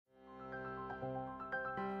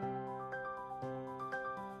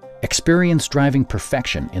Experience driving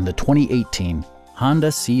perfection in the 2018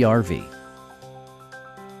 Honda CR-V.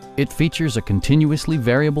 It features a continuously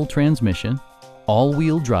variable transmission,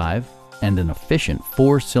 all-wheel drive, and an efficient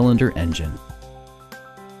 4-cylinder engine.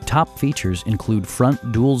 Top features include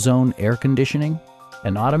front dual-zone air conditioning,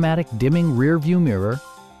 an automatic dimming rear-view mirror,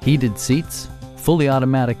 heated seats, fully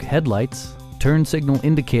automatic headlights, turn signal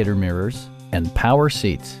indicator mirrors, and power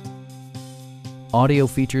seats. Audio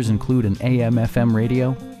features include an AM/FM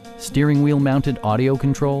radio, steering wheel mounted audio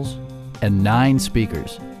controls, and 9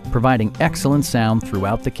 speakers, providing excellent sound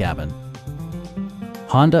throughout the cabin.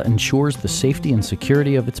 Honda ensures the safety and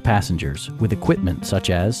security of its passengers with equipment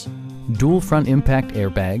such as dual front impact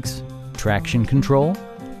airbags, traction control,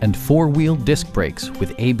 and 4-wheel disc brakes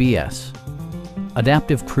with ABS.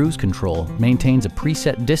 Adaptive Cruise Control maintains a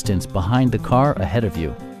preset distance behind the car ahead of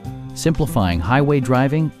you, simplifying highway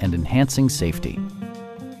driving and enhancing safety.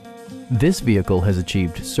 This vehicle has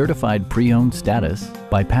achieved certified pre-owned status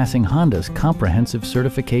by passing Honda's comprehensive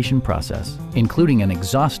certification process, including an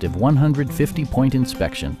exhaustive 150-point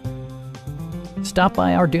inspection. Stop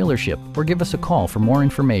by our dealership or give us a call for more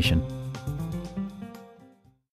information.